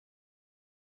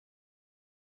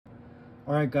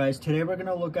Alright guys, today we're going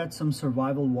to look at some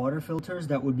survival water filters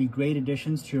that would be great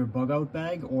additions to your bug out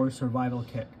bag or survival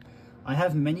kit. I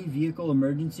have many vehicle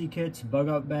emergency kits, bug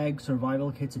out bags,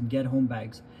 survival kits, and get home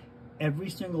bags. Every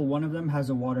single one of them has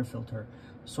a water filter,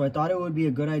 so I thought it would be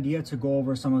a good idea to go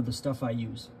over some of the stuff I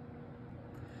use.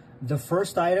 The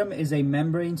first item is a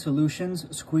Membrane Solutions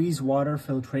Squeeze Water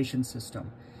Filtration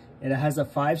System. It has a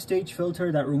 5-stage filter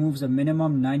that removes a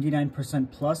minimum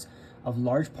 99% plus of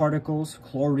large particles,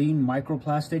 chlorine,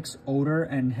 microplastics, odor,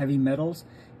 and heavy metals,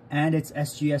 and it's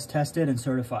SGS tested and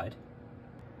certified.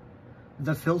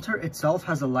 The filter itself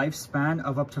has a lifespan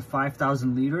of up to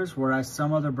 5,000 liters, whereas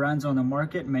some other brands on the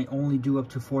market may only do up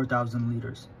to 4,000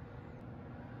 liters.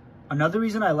 Another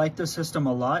reason I like this system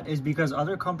a lot is because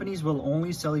other companies will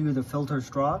only sell you the filter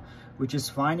straw, which is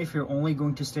fine if you're only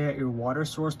going to stay at your water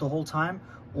source the whole time,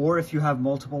 or if you have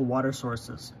multiple water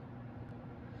sources.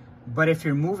 But if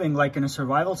you're moving, like in a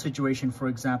survival situation, for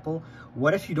example,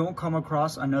 what if you don't come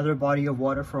across another body of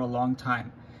water for a long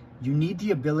time? You need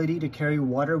the ability to carry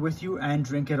water with you and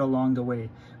drink it along the way,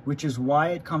 which is why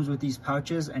it comes with these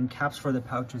pouches and caps for the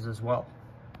pouches as well.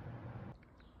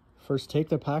 First, take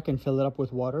the pack and fill it up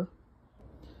with water.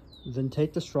 Then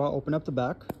take the straw, open up the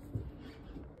back.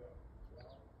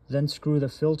 Then screw the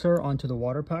filter onto the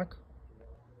water pack.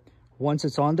 Once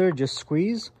it's on there, just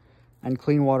squeeze and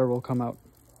clean water will come out.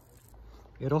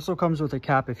 It also comes with a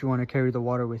cap if you want to carry the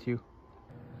water with you.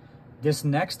 This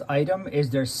next item is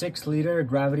their 6-liter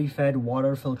gravity-fed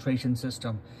water filtration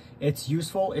system. It's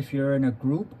useful if you're in a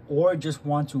group or just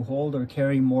want to hold or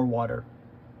carry more water.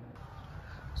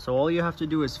 So all you have to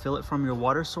do is fill it from your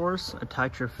water source,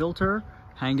 attach your filter,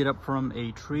 hang it up from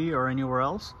a tree or anywhere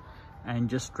else, and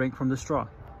just drink from the straw.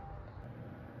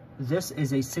 This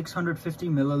is a 650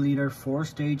 milliliter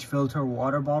 4-stage filter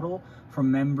water bottle from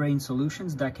Membrane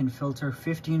Solutions that can filter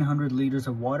 1,500 liters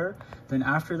of water. Then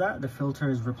after that, the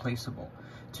filter is replaceable.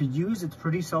 To use, it's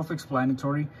pretty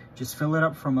self-explanatory. Just fill it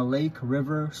up from a lake,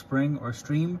 river, spring, or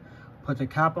stream, put the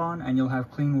cap on, and you'll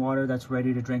have clean water that's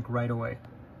ready to drink right away.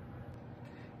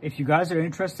 If you guys are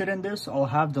interested in this, I'll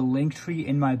have the link tree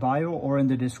in my bio or in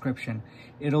the description.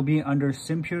 It'll be under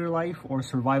SimPure Life or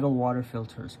Survival Water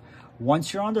Filters.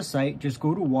 Once you're on the site, just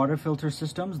go to Water Filter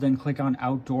Systems, then click on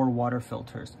Outdoor Water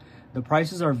Filters. The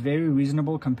prices are very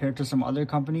reasonable compared to some other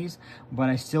companies, but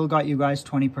I still got you guys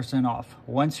 20% off.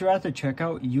 Once you're at the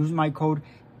checkout, use my code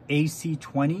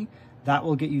AC20. That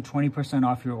will get you 20%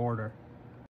 off your order.